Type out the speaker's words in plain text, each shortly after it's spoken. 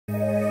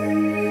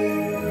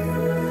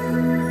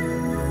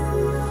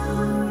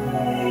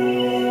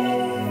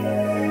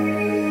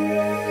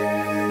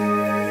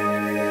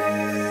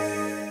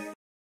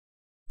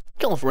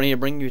off, we're going to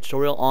bring you a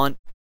tutorial on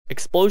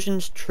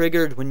explosions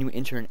triggered when you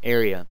enter an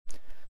area.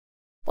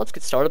 Let's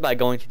get started by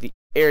going to the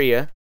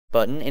area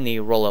button in the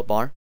roll-up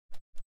bar,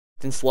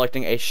 then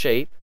selecting a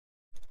shape,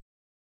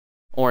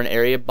 or an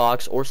area,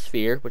 box, or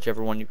sphere,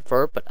 whichever one you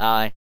prefer, but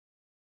I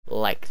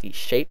like the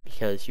shape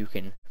because you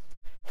can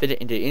fit it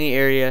into any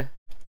area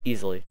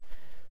easily.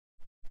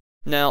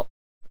 Now,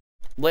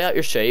 lay out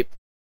your shape.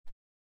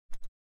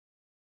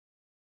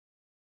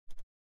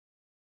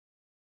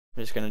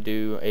 I'm just going to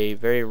do a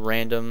very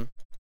random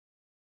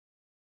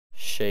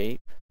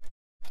shape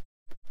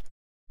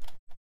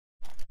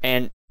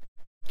and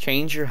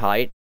change your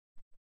height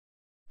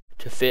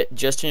to fit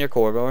just in your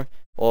corridor,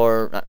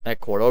 or not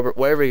corridor, but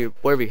wherever you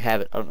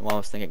have it. I don't know why I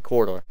was thinking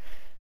corridor,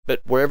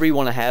 but wherever you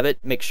want to have it,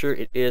 make sure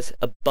it is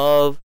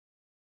above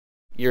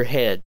your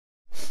head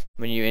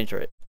when you enter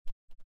it.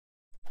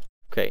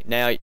 Okay,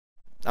 now I'm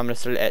going to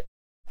set it at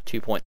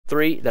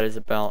 2.3.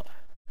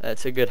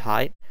 That's a good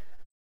height.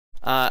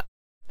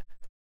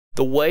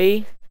 The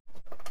way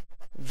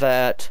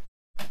that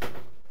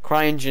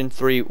CryEngine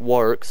 3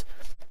 works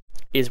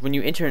is when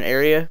you enter an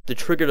area, the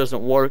trigger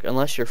doesn't work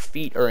unless your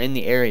feet are in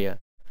the area.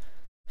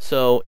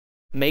 So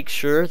make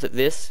sure that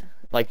this,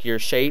 like your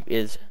shape,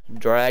 is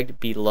dragged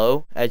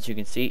below. As you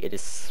can see, it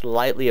is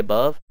slightly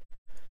above.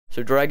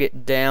 So drag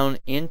it down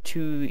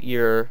into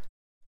your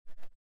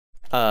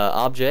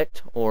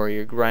object or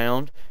your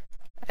ground,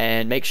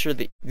 and make sure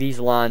that these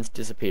lines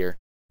disappear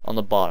on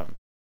the bottom.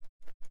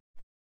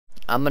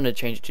 I'm going to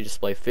change it to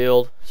display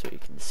field so you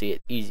can see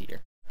it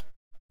easier.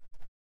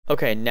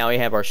 Okay, now we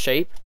have our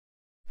shape.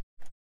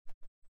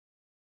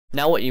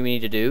 Now what you need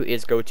to do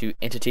is go to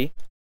Entity,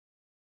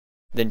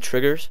 then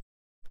Triggers,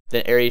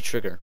 then Area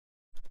Trigger.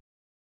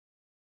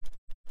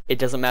 It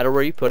doesn't matter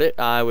where you put it.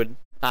 I'm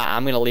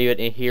going to leave it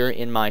in here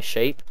in my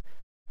shape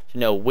to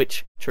know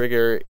which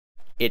trigger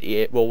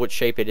which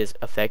shape it is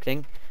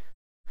affecting.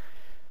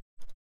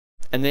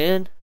 And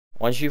then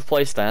once you've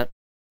placed that,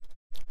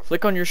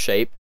 click on your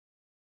shape,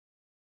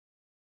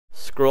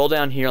 scroll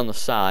down here on the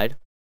side,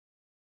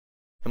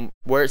 and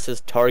where it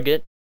says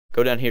target,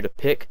 go down here to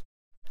pick,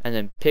 and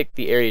then pick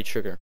the area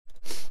trigger.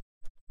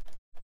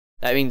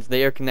 That means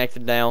they are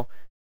connected now,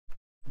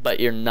 but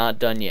you're not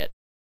done yet.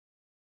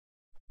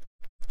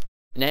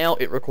 Now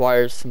it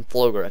requires some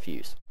flow graph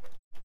use.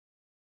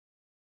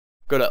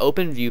 Go to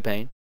Open View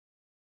Pane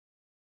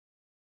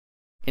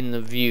in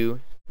the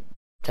View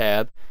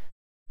tab,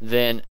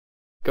 then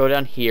go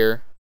down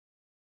here.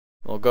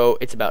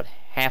 It's about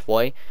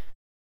halfway,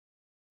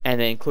 and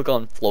then click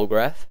on Flow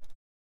Graph.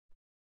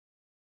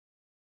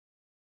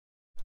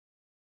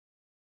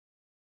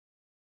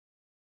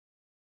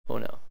 Oh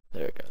no,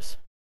 there it goes.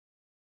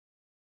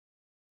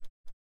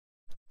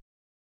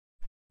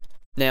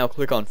 Now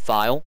click on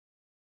File,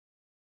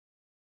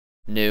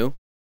 New,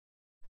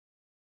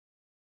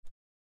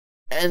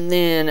 and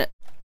then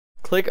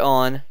click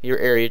on your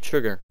area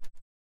trigger.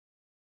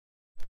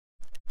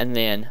 And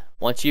then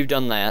once you've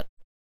done that,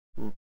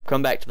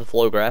 come back to the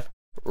flow graph,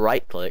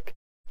 right click,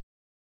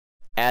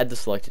 add the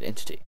selected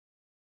entity.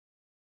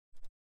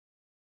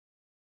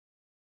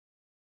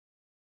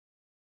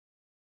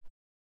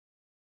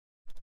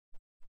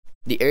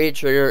 The area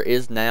trigger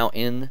is now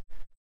in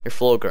your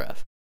flow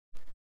graph.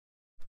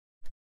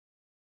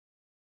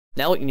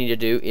 Now what you need to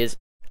do is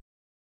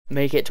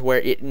make it to where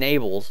it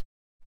enables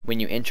when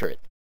you enter it,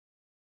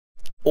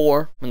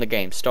 or when the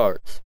game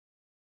starts.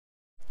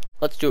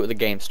 Let's do it with the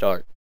game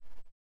start.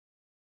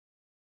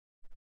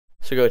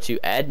 So go to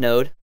Add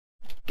Node,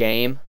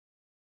 Game,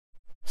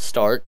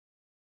 Start,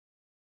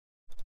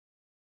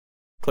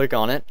 click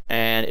on it,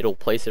 and it'll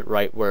place it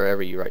right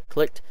wherever you right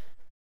clicked.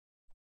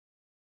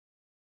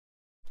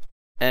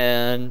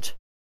 And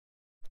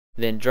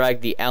then drag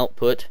the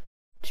output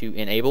to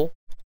enable.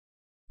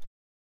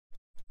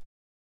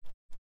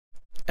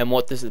 And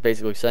what this is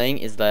basically saying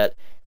is that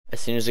as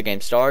soon as the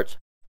game starts,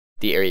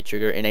 the area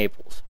trigger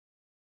enables.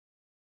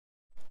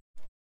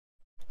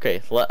 Okay,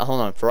 hold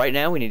on. For right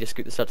now, we need to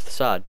scoot this up to the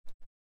side.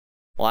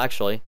 Well,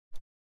 actually,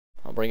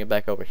 I'll bring it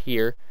back over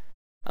here.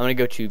 I'm going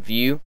to go to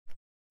View,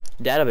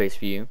 Database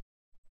View,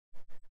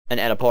 and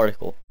add a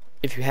particle.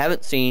 If you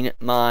haven't seen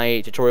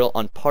my tutorial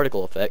on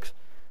particle effects,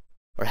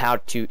 or how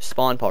to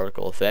spawn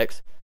particle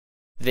effects,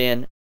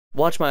 then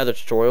watch my other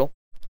tutorial.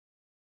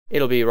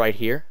 It'll be right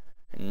here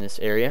in this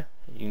area.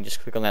 You can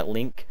just click on that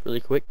link really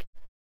quick,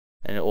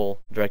 and it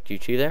will direct you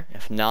to there.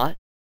 If not,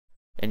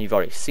 and you've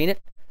already seen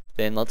it,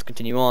 then let's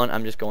continue on.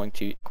 I'm just going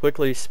to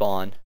quickly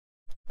spawn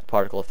a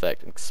particle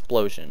effect, an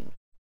explosion.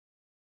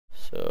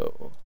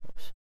 So,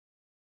 oops.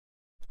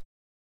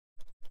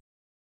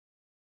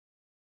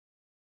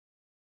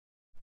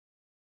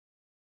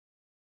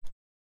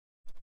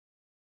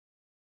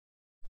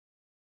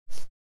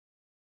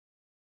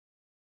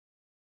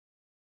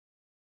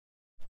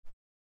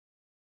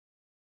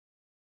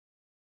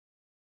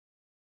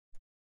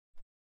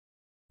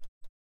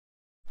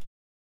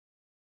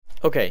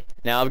 Okay,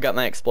 now I've got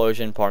my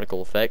explosion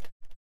particle effect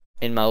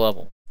in my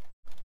level.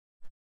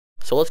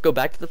 So let's go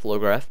back to the flow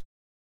graph.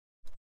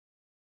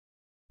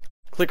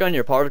 Click on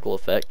your particle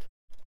effect.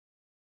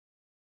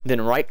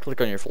 Then right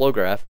click on your flow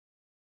graph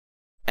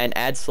and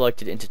add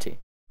selected entity.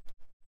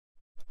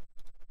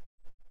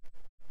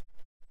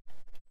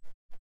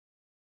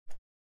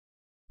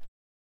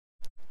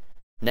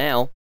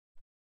 Now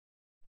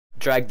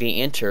drag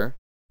the enter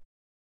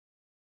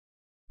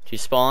to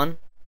spawn,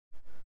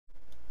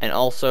 and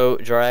also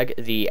drag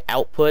the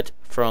output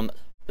from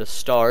the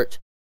start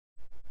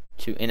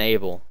to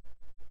enable.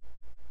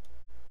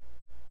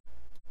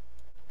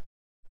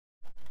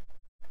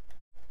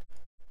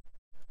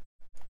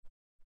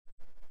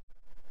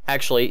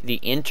 Actually, the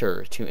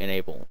enter to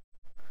enable.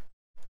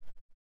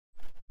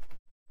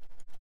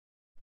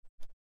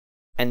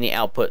 And the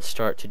output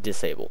start to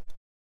disable.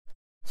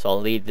 So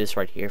I'll leave this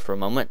right here for a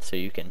moment so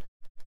you can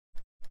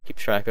keep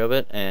track of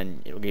it,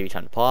 and it'll give you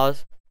time to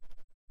pause.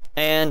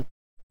 And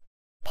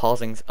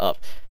pausing's up.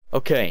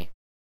 Okay.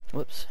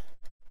 Whoops.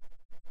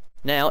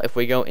 Now, if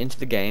we go into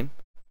the game,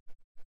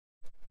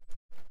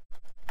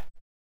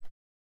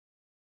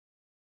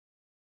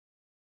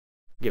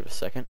 give it a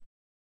second.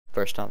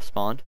 First time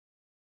spawned.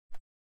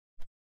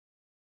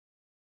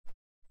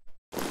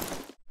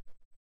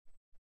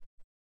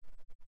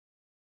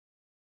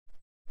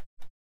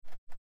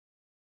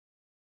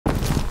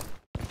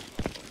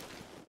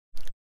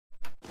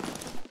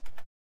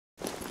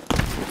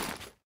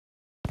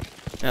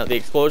 Now, the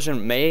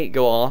explosion may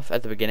go off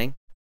at the beginning,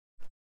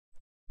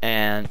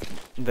 and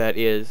that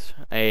is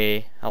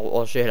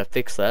I'll show you how to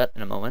fix that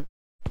in a moment.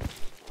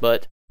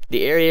 But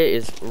the area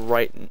is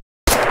right in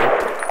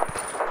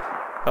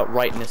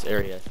this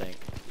area, I think.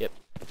 Yep.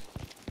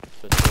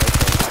 So it's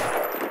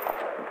right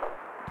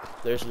there.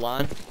 There's a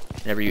line.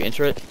 Whenever you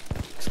enter it,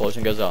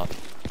 explosion goes off.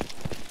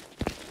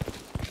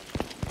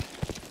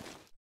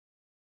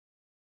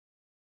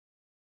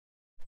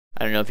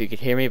 I don't know if you could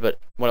hear me, but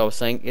what I was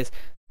saying is,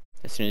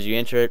 as soon as you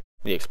enter it,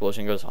 the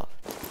explosion goes off.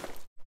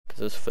 Because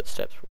those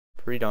footsteps were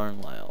pretty darn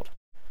loud.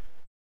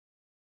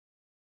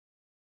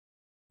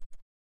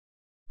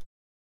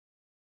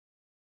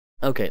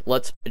 Okay,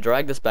 let's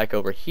drag this back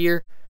over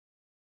here.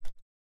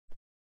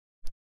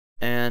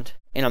 And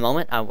in a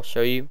moment, I will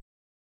show you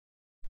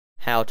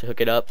how to hook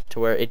it up to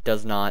where it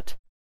does not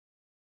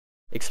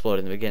explode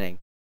in the beginning.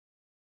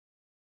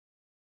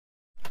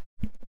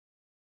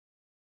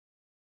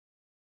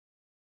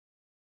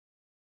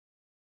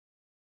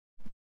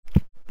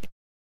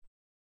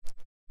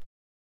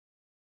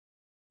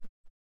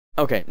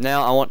 Okay,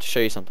 now I want to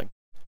show you something.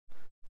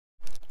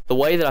 The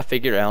way that I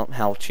figured out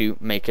how to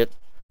make it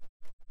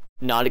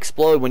not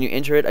explode when you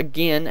enter it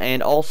again,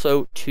 and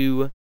also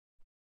to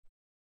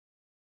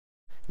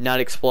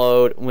not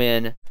explode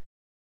when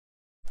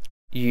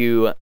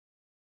you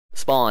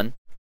spawn,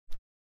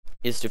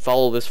 is to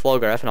follow this flow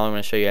graph, and I'm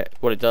going to show you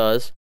what it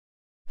does.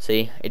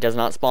 See, it does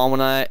not spawn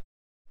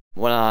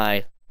when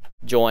I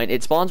join.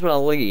 It spawns when I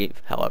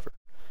leave, however.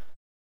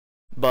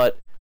 But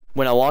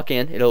when I walk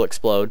in, it'll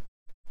explode.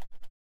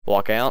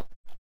 Walk out.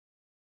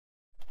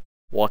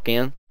 Walk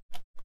in.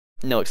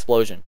 No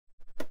explosion.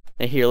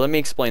 And here, let me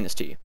explain this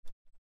to you.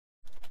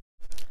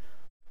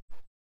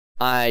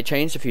 I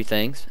changed a few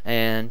things,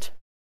 and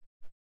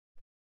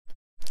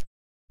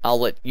I'll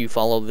let you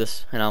follow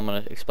this, and I'm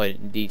going to explain it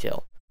in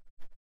detail.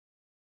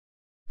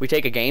 We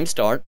take a game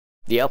start.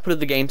 The output of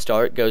the game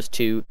start goes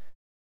to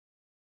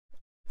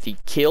the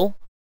kill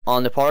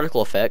on the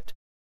particle effect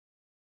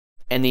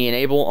and the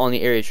enable on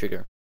the area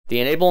trigger. The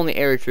enable on the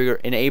area trigger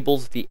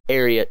enables the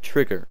area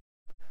trigger,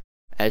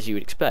 as you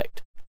would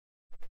expect.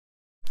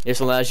 This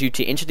allows you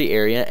to enter the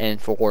area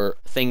and for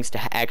things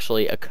to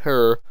actually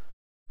occur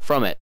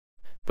from it.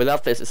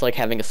 Without this, it's like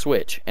having a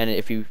switch, and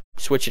if you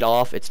switch it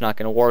off, it's not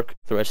going to work.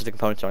 The rest of the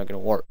components aren't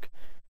going to work.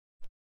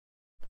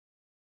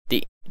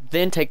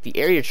 Then take the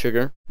area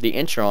trigger, the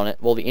enter on it,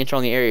 the enter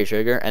on the area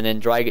trigger, and then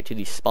drag it to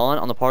the spawn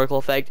on the particle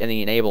effect and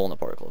the enable on the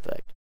particle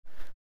effect.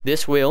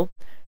 This will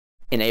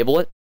enable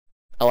it,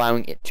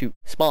 allowing it to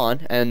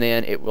spawn, and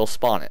then it will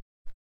spawn it.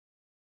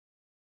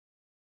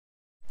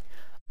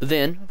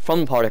 Then,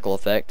 from the particle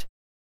effect,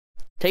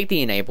 take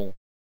the enable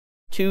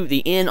to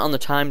the N on the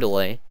time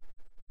delay.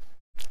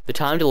 The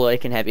time delay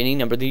can have any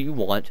number that you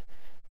want.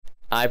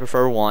 I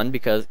prefer 1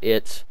 because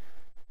it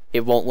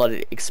won't let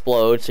it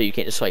explode, so you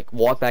can't just like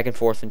walk back and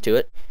forth into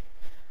it.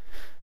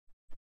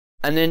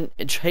 And then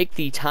take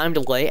the time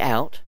delay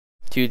out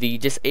to the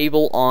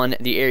disable on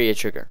the area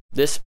trigger.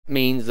 This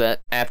means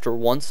that after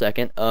 1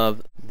 second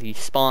of the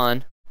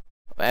spawn,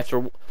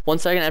 after 1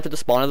 second after the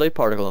spawn of the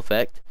particle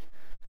effect,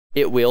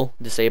 it will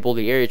disable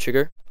the area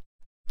trigger,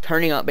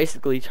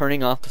 basically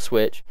turning off the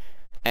switch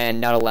and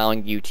not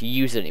allowing you to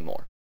use it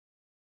anymore.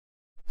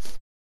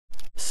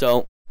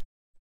 So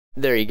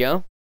there you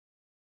go.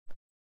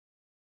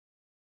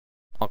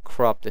 I'll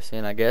crop this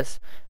in, I guess,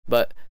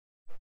 but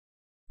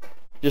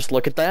just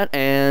look at that,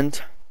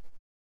 and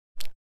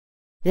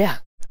yeah,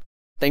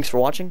 thanks for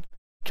watching.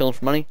 Killing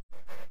for Money,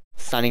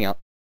 signing out.